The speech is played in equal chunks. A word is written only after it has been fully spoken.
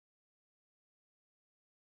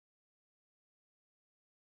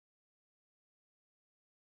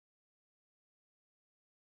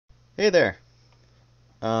Hey there.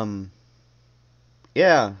 Um,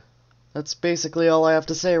 yeah, that's basically all I have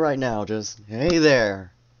to say right now. Just, hey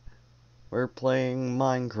there. We're playing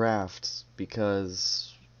Minecraft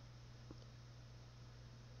because,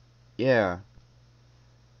 yeah.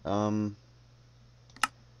 Um,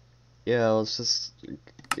 yeah, let's just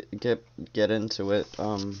get into it.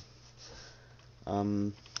 Um,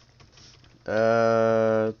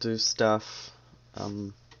 do stuff.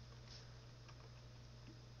 Um,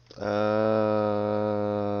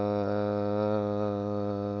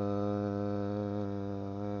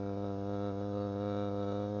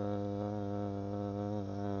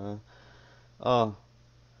 oh,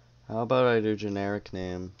 how about I do generic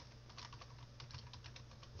name?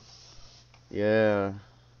 Yeah,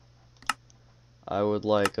 I would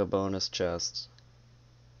like a bonus chest.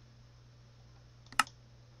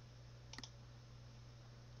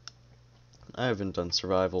 I haven't done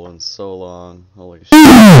survival in so long. Holy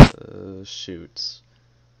shit. Shoot.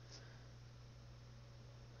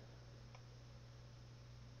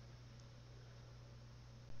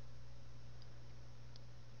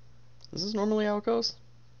 This is normally how it goes?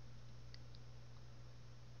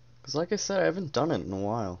 Because like I said, I haven't done it in a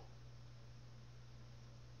while.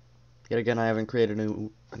 Yet again, I haven't created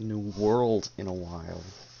a new world in a while.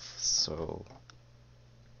 So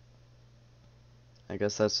I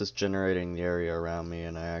guess that's just generating the area around me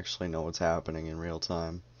and I actually know what's happening in real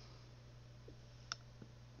time.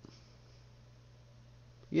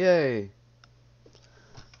 Yay!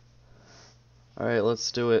 Alright, let's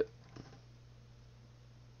do it.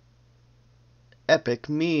 Epic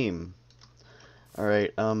meme!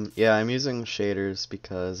 Alright, yeah, I'm using shaders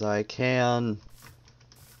because I can.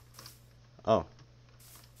 Oh.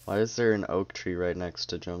 Why is there an oak tree right next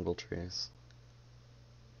to jungle trees?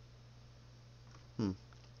 Hmm.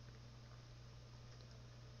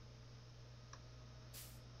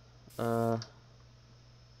 Uh.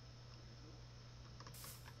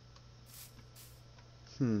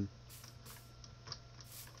 Hmm.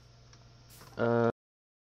 Uh.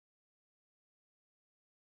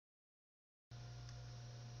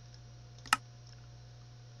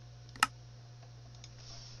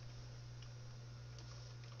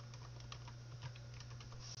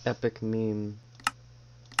 Epic meme.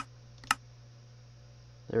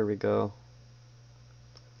 There we go.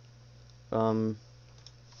 Um.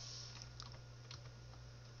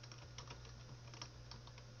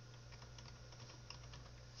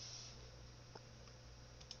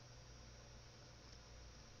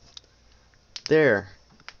 There.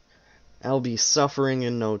 I'll be suffering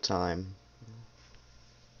in no time.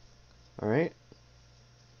 Alright.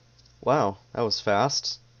 Wow, that was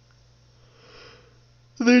fast.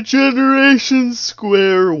 The generation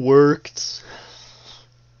square worked.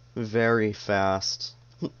 Very fast.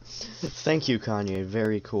 Thank you, Kanye.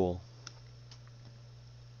 Very cool.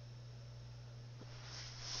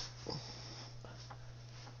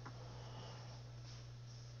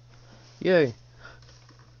 Yay.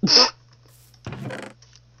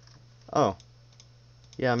 Oh.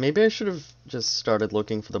 Yeah, maybe I should have just started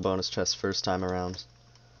looking for the bonus chest first time around.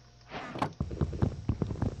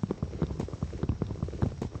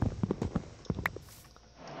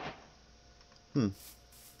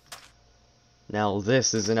 Now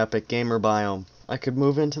this is an epic gamer biome. I could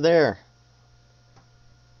move into there.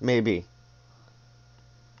 Maybe.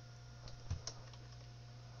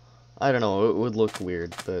 I don't know, it would look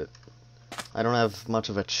weird, but I don't have much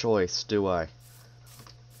of a choice, do I?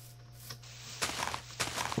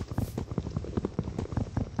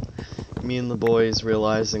 Me and the boys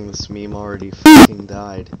realizing this meme already fucking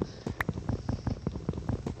died.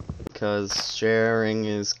 Because sharing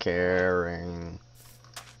is caring.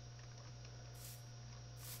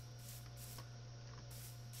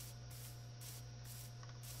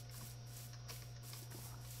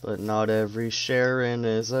 But not every Sharon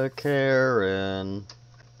is a Karen.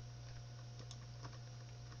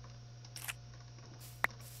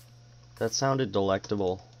 That sounded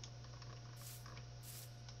delectable.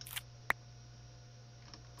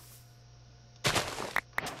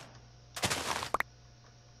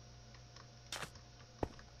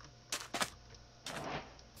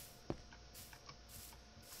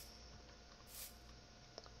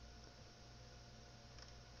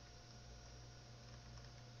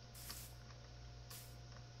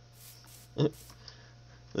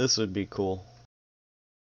 This would be cool.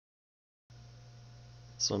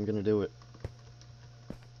 So I'm gonna do it.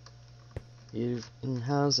 Even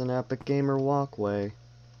has an epic gamer walkway.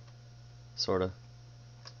 Sorta.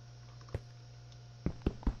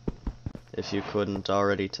 If you couldn't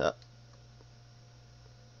already tell.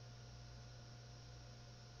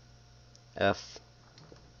 F.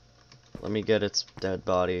 Let me get its dead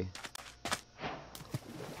body.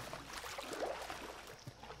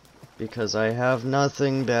 Because I have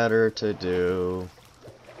nothing better to do.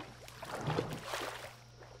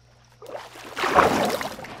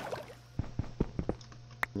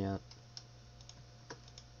 Yeah.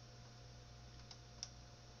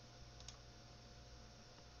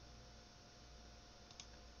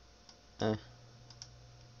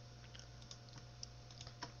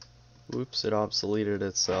 Oops, it obsoleted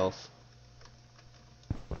itself.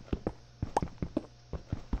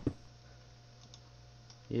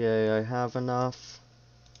 Yay, I have enough.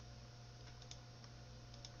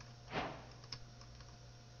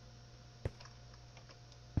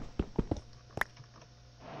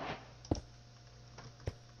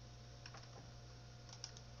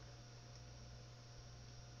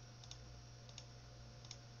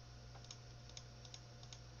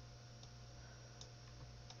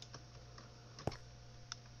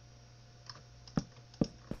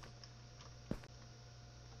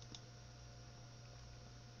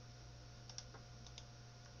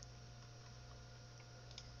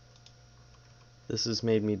 This has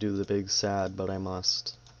made me do the big sad, but I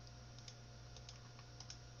must.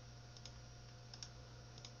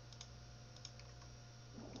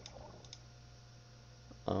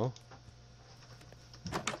 Oh.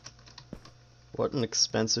 What an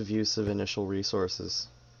expensive use of initial resources.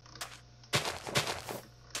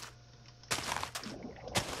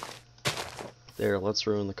 There, let's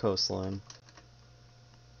ruin the coastline.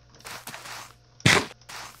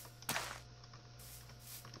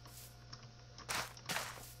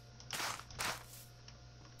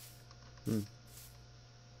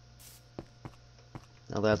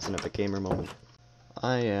 Now that's an epic gamer moment.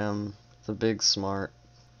 I am the big smart.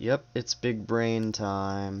 Yep, it's big brain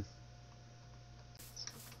time.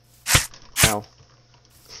 Ow.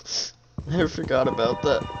 I forgot about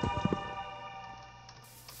that.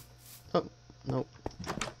 Oh, nope.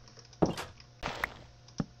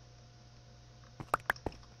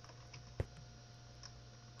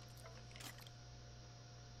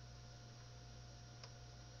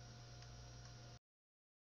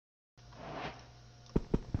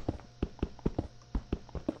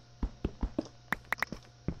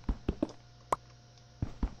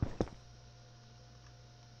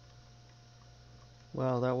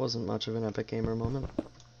 Wow, that wasn't much of an epic gamer moment.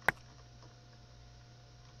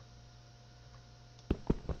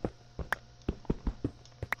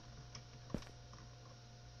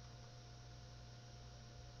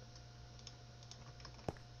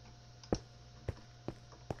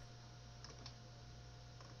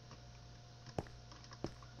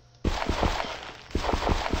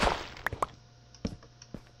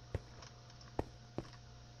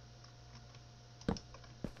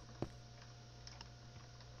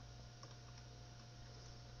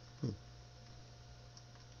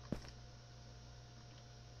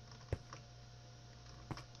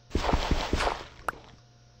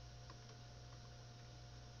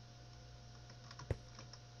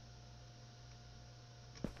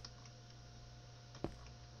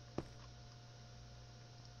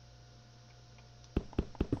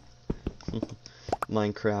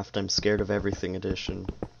 Minecraft, I'm scared of everything edition.